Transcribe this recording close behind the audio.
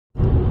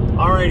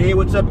All right, hey,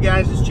 what's up,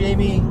 guys? It's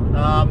Jamie.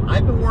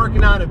 I've been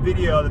working on a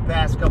video the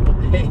past couple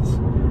days,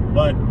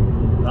 but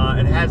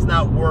it has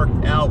not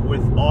worked out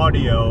with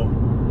audio.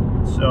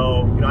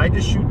 So, I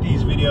just shoot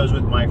these videos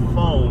with my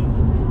phone.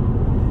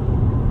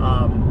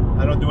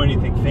 I don't do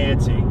anything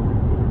fancy,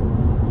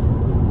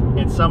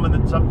 and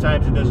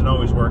sometimes it doesn't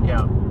always work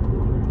out.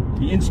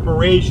 The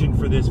inspiration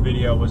for this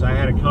video was I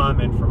had a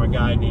comment from a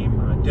guy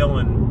named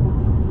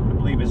Dylan. I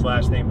believe his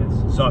last name is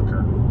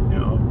Zucker.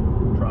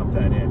 Drop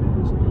that in.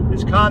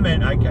 His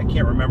comment, I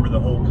can't remember the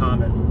whole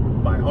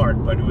comment by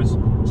heart, but it was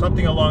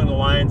something along the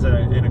lines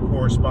in a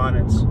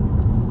correspondence,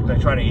 because I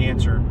try to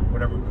answer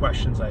whatever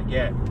questions I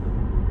get.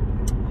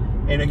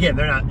 And again,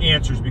 they're not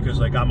answers because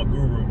I'm a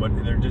guru, but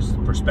they're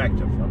just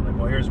perspective. I'm like,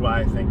 well, here's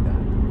why I think that.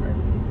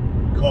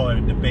 Right? Call it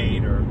a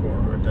debate or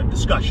a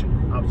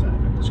discussion. How's that?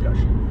 A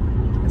discussion.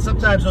 And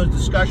sometimes those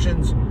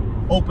discussions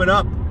open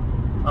up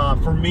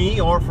for me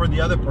or for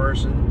the other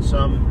person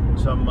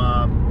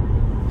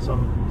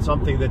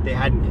something that they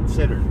hadn't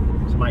considered,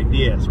 some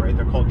ideas, right?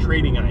 They're called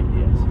trading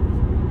ideas.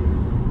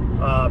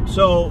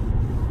 So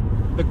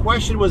the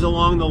question was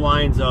along the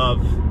lines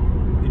of,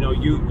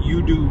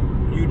 you do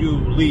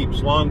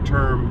LEAPS,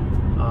 long-term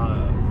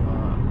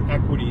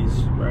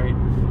equities, right? I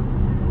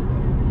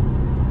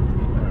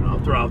don't know.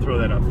 I'll throw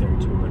that up there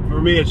too. But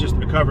for me, it's just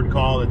a covered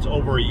call that's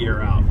over a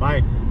year out.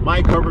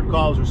 My covered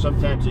calls are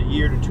sometimes a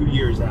year to 2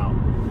 years out,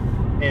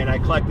 and I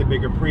collect a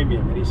bigger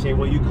premium. And he's saying,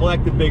 well, you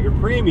collect a bigger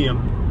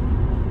premium,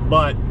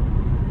 but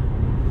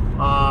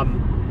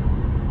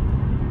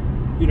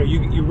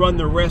you run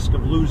the risk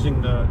of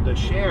losing the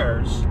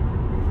shares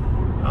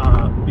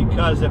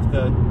because if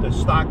the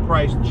stock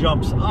price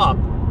jumps up,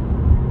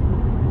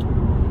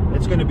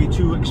 it's going to be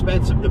too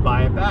expensive to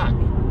buy it back,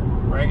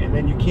 right? And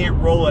then you can't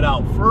roll it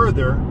out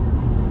further,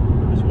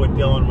 is what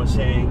Dylan was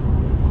saying.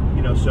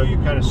 So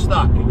you're kind of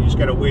stuck, and you just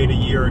got to wait a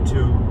year or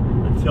two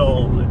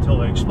until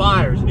it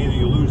expires, and either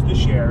you lose the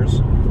shares,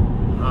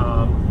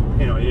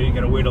 you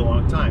got to wait a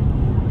long time.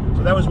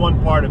 So that was one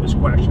part of his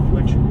question,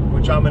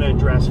 which I'm going to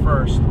address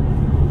first.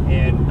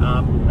 And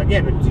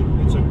again,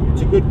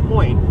 it's a good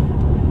point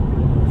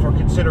for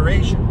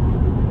consideration.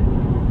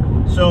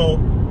 So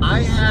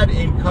I had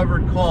a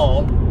covered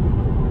call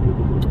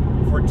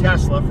for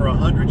Tesla for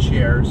 100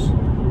 shares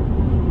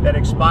that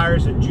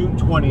expires at June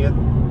 20th,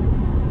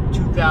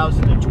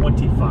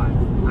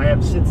 2025. I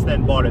have since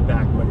then bought it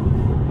back,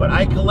 but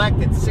I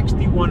collected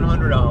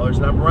 $6,100,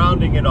 and I'm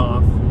rounding it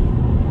off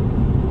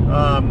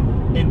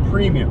in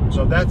premium.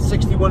 So that's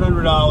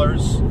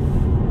 $6,100.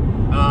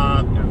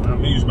 I'm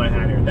gonna use my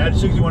hat here. That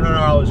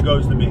 $6,100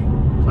 goes to me.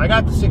 I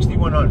got the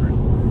 $6,100.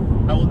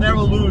 I will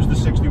never lose the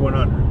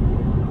 $6,100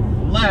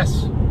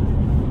 unless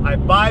I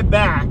buy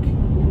back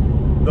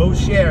those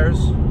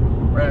shares,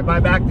 right? I buy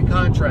back the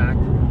contract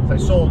because I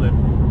sold it.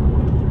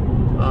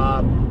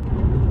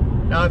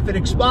 Now, if it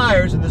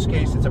expires, in this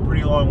case, it's a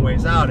pretty long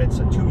ways out. It's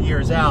 2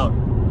 years out.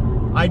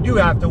 I do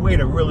have to wait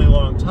a really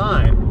long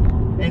time.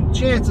 And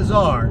chances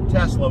are,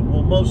 Tesla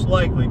will most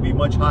likely be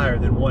much higher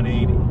than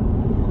 180.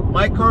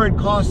 My current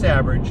cost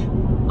average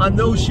on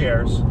those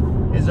shares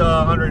is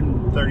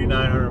 139,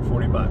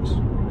 140 bucks.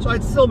 So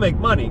I'd still make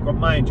money,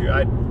 mind you.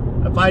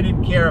 If I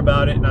didn't care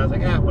about it and I was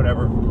like,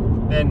 whatever,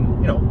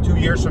 then 2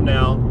 years from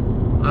now,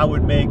 I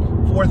would make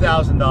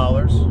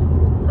 $4,000,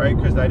 right?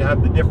 Because I'd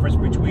have the difference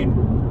between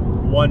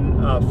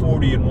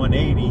 140 and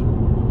 180,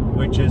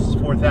 which is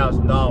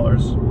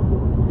 $4,000.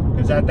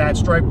 Because at that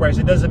strike price,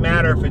 it doesn't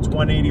matter if it's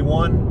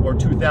 181 or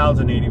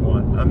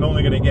 2,081. I'm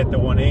only going to get the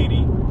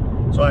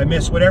 180. So I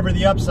miss whatever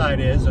the upside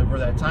is over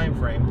that time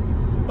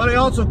frame. But I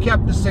also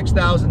kept the $6,000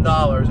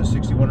 or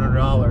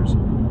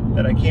 $6,100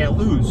 that I can't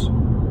lose.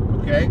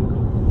 Okay?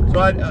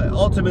 So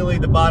ultimately,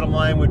 the bottom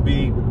line would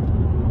be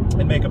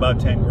I'd make about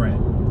 10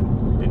 grand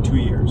in 2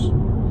 years.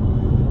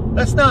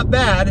 That's not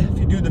bad if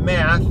you do the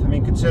math. I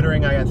mean,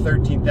 considering I had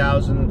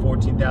 $13,000,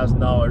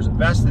 $14,000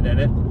 invested in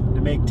it, to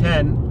make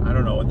 10, I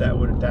don't know what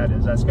that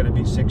is. That's going to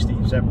be 60,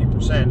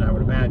 70%, I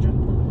would imagine,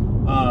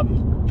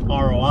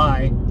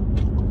 ROI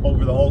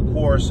over the whole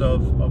course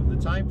of the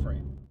time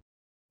frame.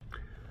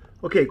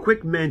 Okay,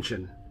 quick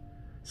mention.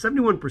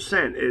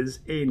 71% is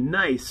a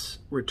nice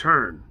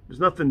return. There's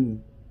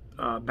nothing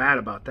bad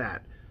about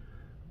that.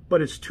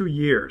 But it's 2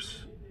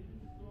 years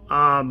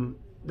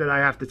that I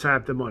have to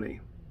tap the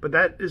money. But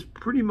that is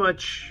pretty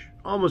much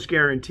almost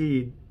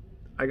guaranteed.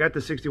 I got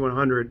the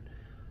 6,100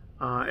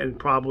 and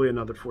probably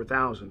another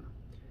 4,000.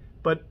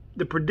 But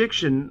the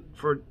prediction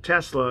for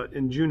Tesla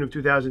in June of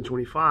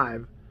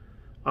 2025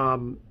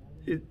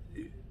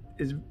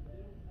 is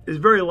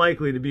very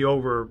likely to be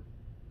over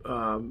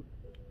 $300,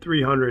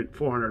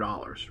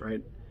 $400,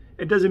 right?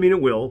 It doesn't mean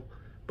it will,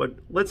 but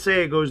let's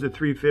say it goes to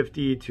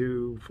 350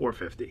 to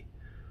 450.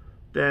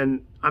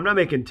 Then I'm not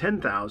making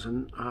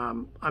 10,000.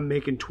 I'm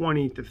making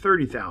 20 to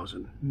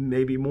 30,000,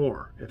 maybe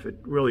more if it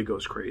really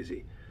goes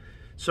crazy.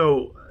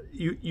 So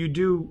you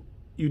do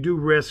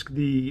risk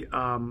the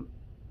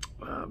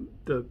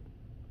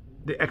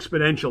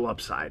exponential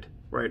upside,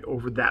 right,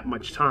 over that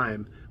much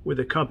time with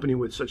a company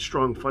with such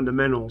strong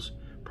fundamentals,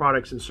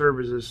 products and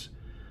services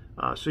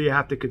So you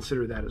have to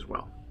consider that as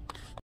well.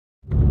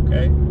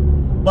 Okay,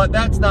 but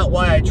that's not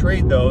why I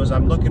trade those.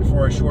 I'm looking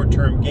for a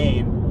short-term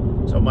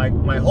gain. So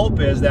my hope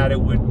is that it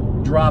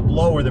would drop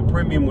lower, the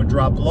premium would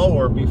drop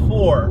lower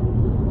before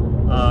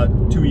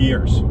 2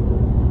 years.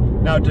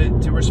 Now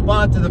to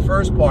respond to the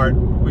first part,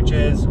 which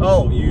is,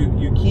 oh,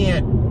 you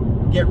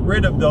can't get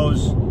rid of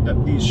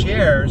these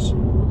shares.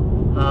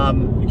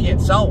 You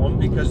can't sell them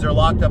because they're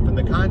locked up in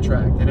the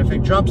contract. And if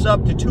it jumps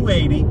up to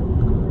 280,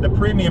 the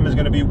premium is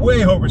going to be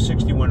way over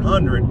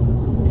 6,100,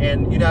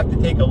 and you'd have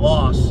to take a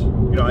loss.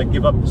 You know, I'd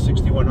give up the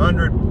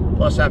 6,100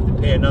 plus have to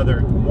pay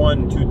another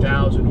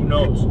 2,000, who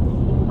knows,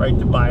 right,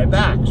 to buy it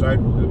back. So it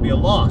would be a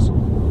loss.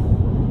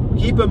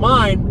 Keep in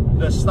mind,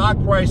 the stock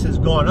price has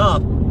gone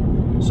up.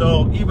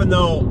 So even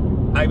though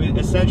I would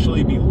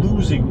essentially be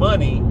losing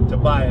money to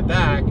buy it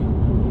back,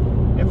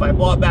 if I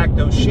bought back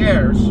those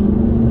shares,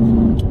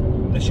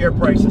 the share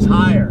price is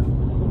higher.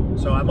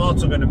 So I'm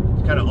also going to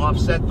kind of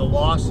offset the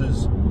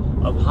losses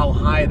of how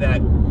high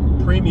that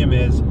premium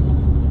is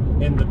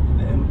in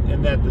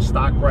that the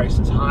stock price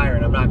is higher,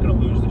 and I'm not going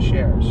to lose the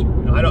shares. You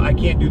know, I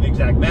can't do the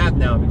exact math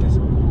now because,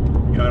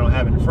 you know, I don't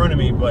have it in front of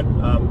me, but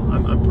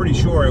I'm pretty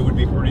sure it would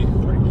be pretty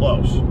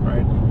close,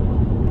 right?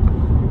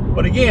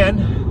 But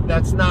again,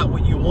 that's not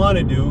what you want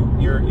to do.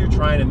 You're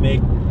trying to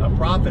make a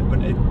profit, but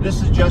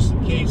this is just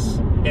in case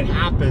it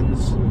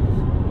happens.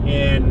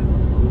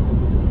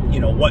 And you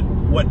know, what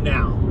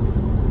now?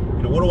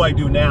 You know, what do I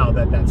do now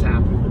that that's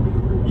happened?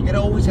 You can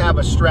always have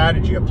a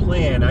strategy, a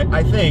plan.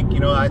 I think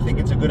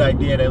it's a good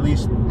idea to at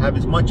least have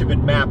as much of it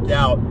mapped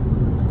out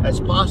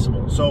as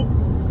possible. So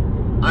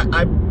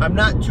I'm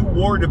not too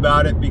worried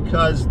about it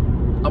because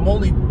I'm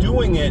only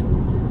doing it.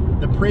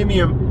 The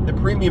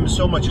premium is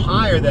so much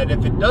higher that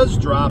if it does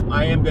drop,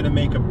 I am going to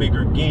make a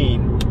bigger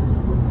gain.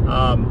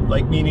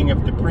 Like meaning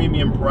if the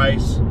premium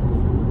price,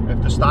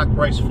 if the stock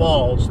price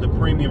falls, the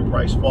premium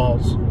price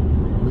falls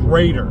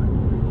greater.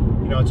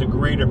 You know, it's a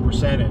greater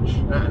percentage,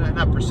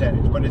 not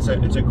percentage, but it's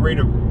a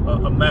greater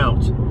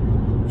amount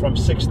from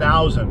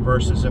 6,000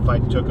 versus if I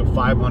took a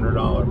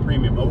 $500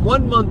 premium. A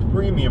 1 month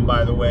premium,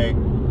 by the way,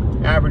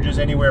 averages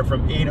anywhere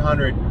from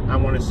 800, I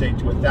want to say,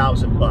 to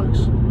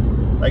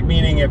 $1,000. Like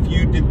meaning if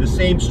you did the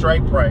same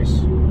strike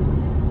price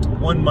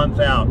 1 month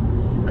out,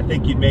 I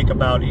think you'd make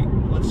about,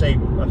 let's say,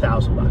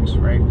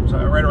 $1,000, right?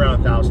 So right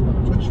around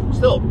 $1,000, which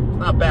still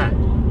not bad.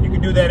 You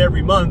could do that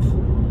every month,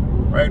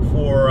 right?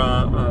 For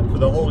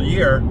the whole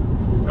year.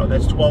 You know,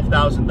 that's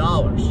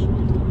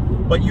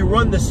 $12,000. But you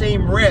run the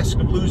same risk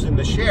of losing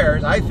the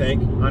shares, I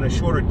think, on a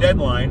shorter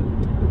deadline.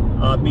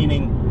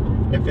 Meaning,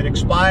 if it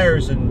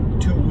expires in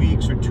 2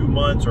 weeks or 2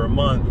 months or a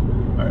month,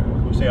 or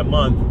we'll say a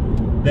month,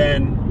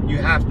 then you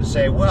have to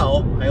say,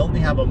 well, I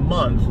only have a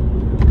month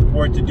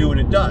for it to do what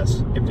it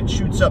does. If it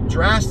shoots up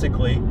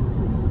drastically,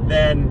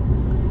 then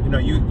you know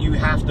you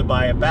have to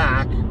buy it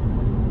back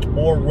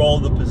or roll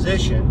the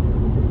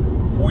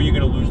position, or you're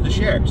going to lose the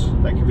shares.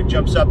 Like if it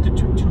jumps up to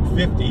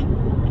 250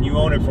 and you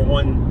own it for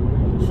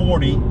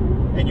 140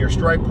 and your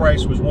strike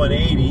price was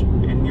 180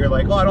 and you're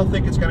like, oh, I don't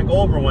think it's going to go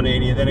over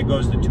 180, and then it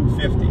goes to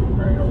 250,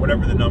 right, or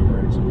whatever the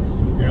number is.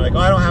 And you're like, oh,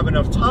 I don't have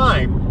enough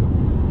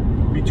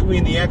time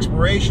between the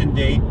expiration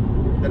date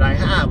that I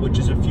have, which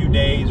is a few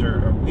days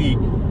or a week,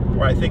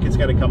 where I think it's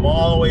going to come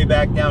all the way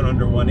back down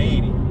under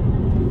 180.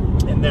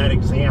 In that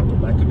example,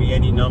 that could be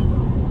any number.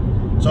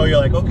 So you're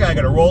like, okay, I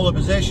got to roll a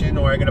position,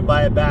 or I got to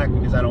buy it back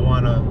because I don't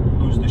want to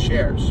lose the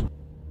shares.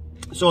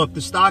 So if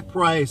the stock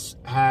price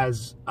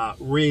has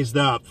raised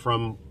up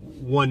from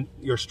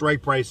your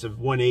strike price of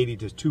 180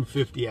 to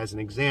 250 as an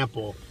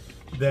example,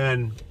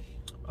 then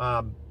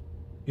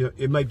you know,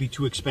 it might be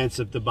too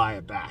expensive to buy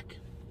it back,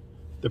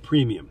 the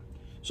premium.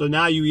 So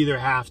now you either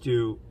have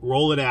to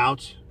roll it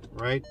out,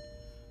 right,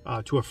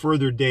 to a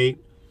further date,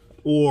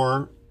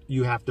 or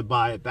you have to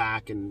buy it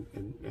back and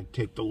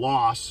take the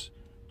loss,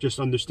 just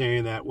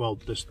understanding that, well,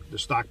 the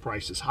stock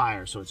price is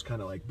higher, so it's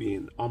kind of like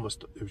being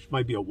almost, it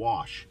might be a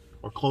wash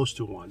or close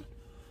to one.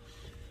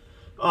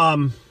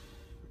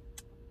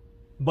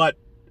 But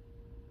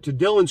to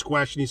Dylan's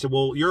question, he said,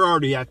 well, you're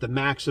already at the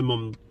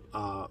maximum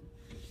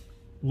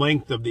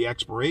length of the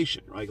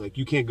expiration, right? Like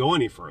you can't go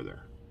any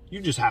further.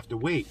 You just have to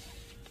wait.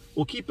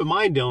 Well, keep in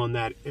mind, Dylan,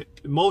 that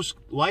most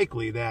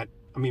likely that,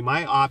 I mean,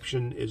 my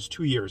option is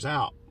 2 years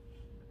out.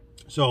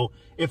 So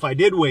if I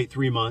did wait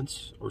 3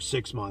 months or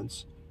 6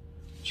 months,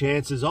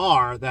 chances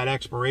are that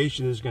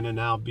expiration is going to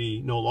now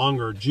be no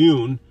longer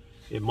June.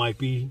 It might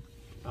be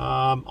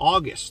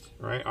August,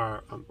 right?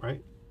 Or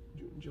right?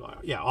 June, July,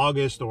 yeah,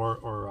 August,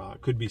 or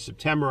could be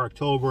September,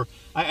 October.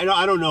 I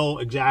don't know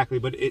exactly,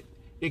 but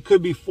it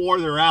could be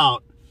farther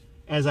out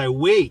as I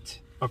wait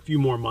a few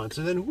more months,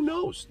 and then who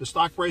knows? The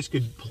stock price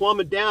could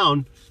plummet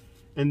down,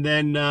 and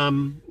then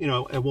you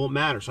know, it won't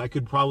matter. So I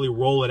could probably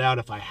roll it out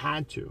if I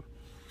had to.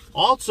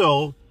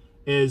 Also,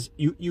 is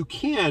you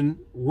can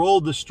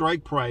roll the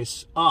strike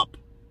price up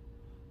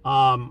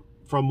from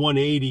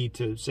 180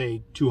 to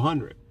say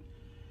 200,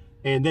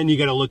 and then you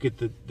got to look at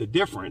the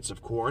difference,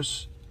 of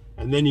course,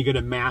 and then you got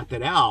to map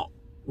it out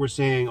we're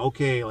saying,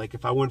 okay, like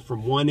if I went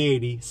from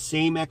 180,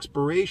 same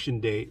expiration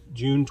date,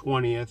 June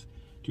 20th,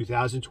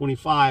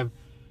 2025,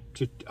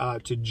 to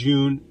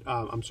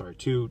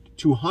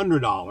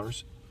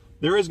 $200,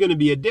 there is going to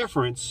be a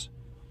difference,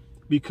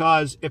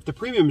 because if the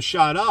premium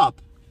shot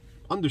up,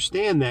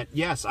 understand that,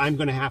 yes, I'm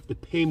going to have to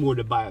pay more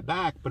to buy it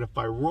back, but if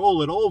I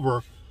roll it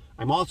over,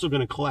 I'm also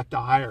going to collect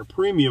a higher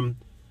premium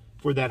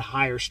for that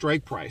higher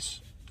strike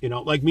price. You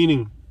know, like,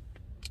 meaning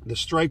the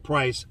strike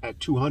price at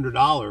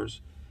 $200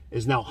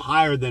 is now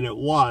higher than it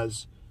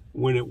was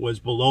when it was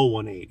below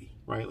 180,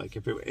 right? Like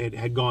if it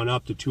had gone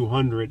up to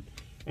 200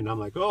 and I'm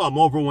like, oh, I'm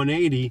over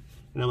 180,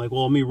 and I'm like,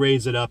 well, let me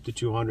raise it up to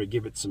 200,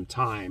 give it some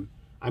time.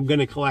 I'm going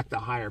to collect a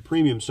higher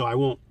premium, so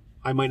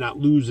I might not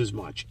lose as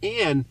much.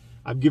 And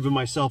I've given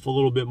myself a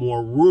little bit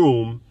more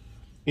room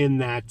in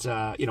that,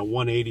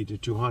 180 to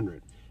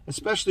 200,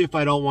 especially if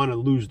I don't want to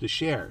lose the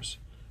shares.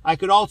 I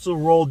could also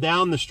roll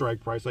down the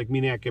strike price, like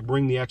meaning I could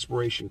bring the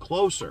expiration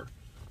closer,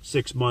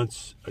 6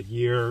 months, a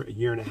year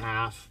and a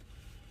half.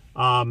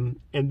 And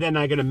then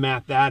I got to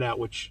map that out,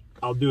 which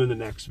I'll do in the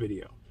next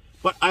video.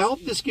 But I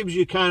hope this gives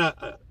you kind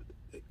of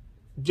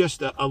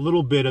just a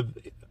little bit of,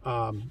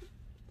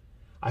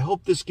 I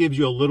hope this gives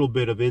you a little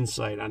bit of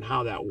insight on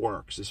how that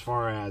works, as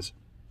far as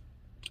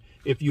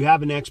if you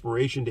have an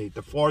expiration date,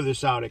 the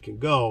farthest out it can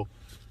go,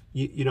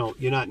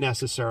 you're not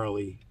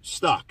necessarily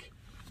stuck.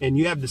 And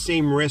you have the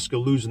same risk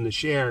of losing the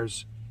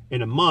shares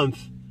in a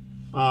month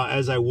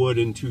as I would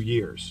in 2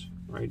 years,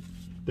 right?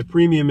 The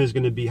premium is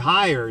going to be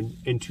higher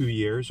in 2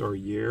 years or a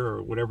year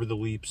or whatever the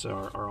LEAPS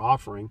are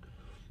offering.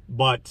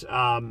 But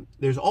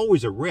there's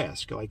always a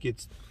risk. Like,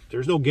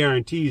 there's no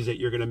guarantees that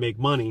you're going to make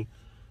money,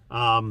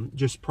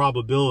 just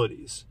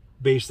probabilities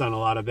based on a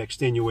lot of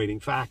extenuating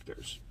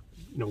factors.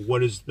 You know,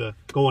 what is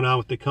going on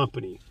with the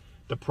company,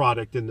 the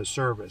product and the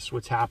service,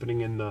 what's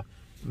happening in the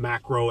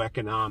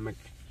macroeconomic,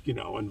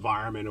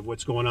 environment of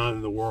what's going on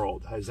in the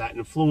world. Is that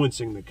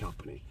influencing the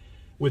company?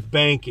 With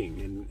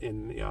banking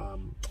and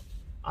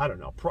I don't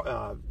know,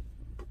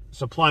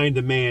 supply and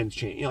demand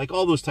change, like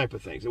all those type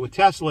of things. And with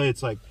Tesla,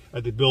 it's like, are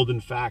they building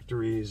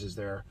factories? Is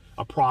there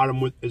a problem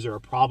with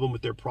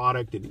their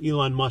product? Did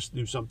Elon Musk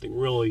do something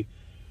really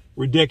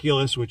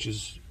ridiculous,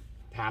 which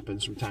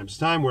happens from time to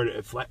time, where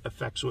it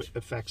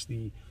affects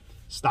the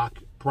stock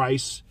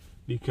price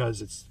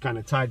because it's kind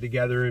of tied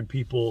together, and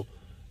people,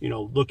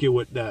 look at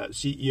what the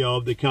CEO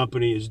of the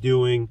company is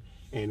doing,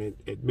 and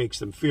it makes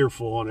them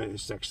fearful, and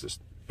it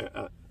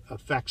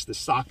affects the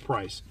stock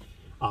price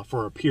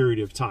for a period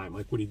of time,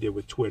 like what he did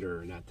with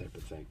Twitter and that type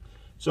of thing.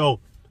 So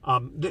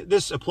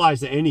this applies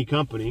to any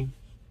company.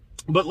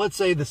 But let's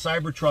say the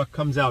Cybertruck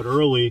comes out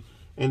early,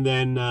 and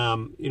then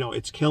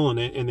it's killing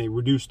it, and they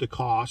reduce the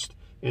cost,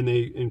 and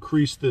they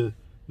increase the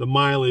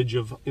mileage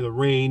of the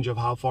range of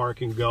how far it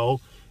can go,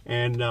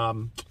 and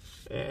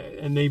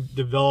they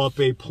develop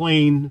a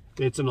plane.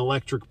 It's an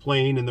electric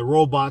plane, and the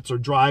robots are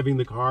driving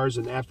the cars,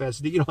 and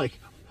FSD. Like,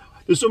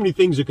 there's so many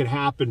things that could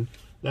happen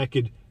that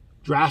could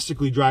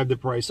drastically drive the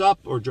price up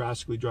or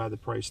drastically drive the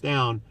price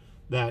down,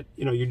 that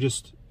you're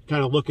just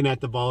kind of looking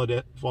at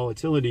the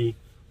volatility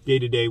day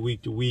to day,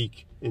 week to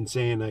week, and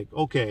saying, like,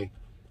 okay,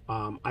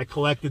 I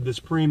collected this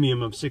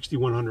premium of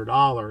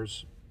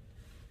 $6,100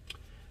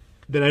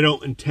 that I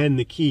don't intend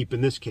to keep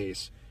in this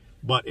case,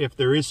 but if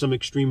there is some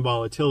extreme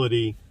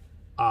volatility,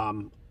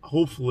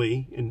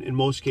 hopefully, in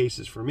most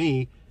cases for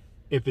me,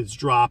 if it's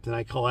dropped and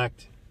I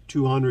collect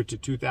 $200 to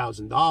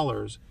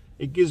 $2,000,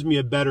 it gives me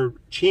a better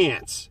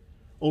chance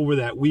over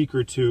that week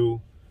or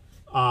two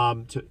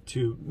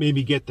to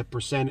maybe get the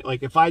percent.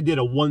 Like, if I did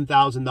a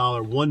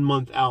 $1,000 1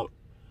 month out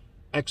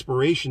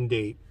expiration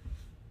date,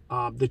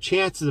 the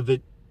chances of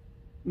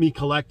me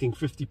collecting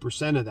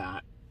 50% of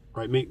that,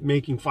 right,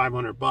 making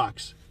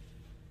 $500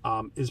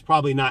 is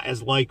probably not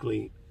as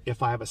likely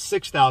if I have a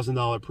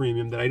 $6,000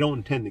 premium that I don't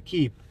intend to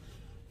keep,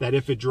 that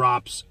if it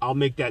drops, I'll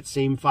make that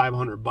same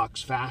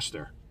 $500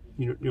 faster.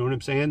 You know what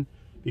I'm saying?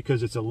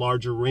 Because it's a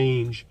larger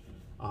range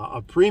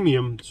of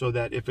premium, so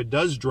that if it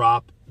does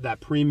drop, that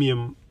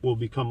premium will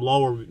become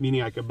lower,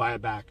 meaning I could buy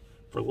it back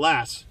for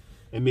less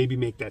and maybe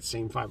make that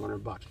same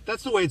 $500.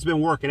 That's the way it's been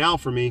working out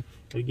for me.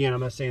 And again, I'm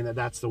not saying that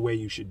that's the way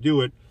you should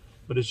do it,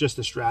 but it's just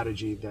a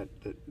strategy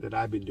that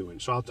I've been doing.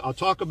 So I'll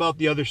talk about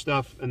the other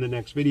stuff in the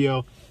next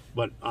video,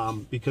 but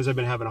because I've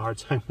been having a hard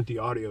time with the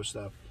audio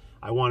stuff,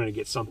 I wanted to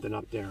get something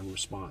up there in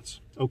response.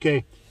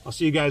 Okay, I'll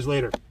see you guys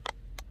later.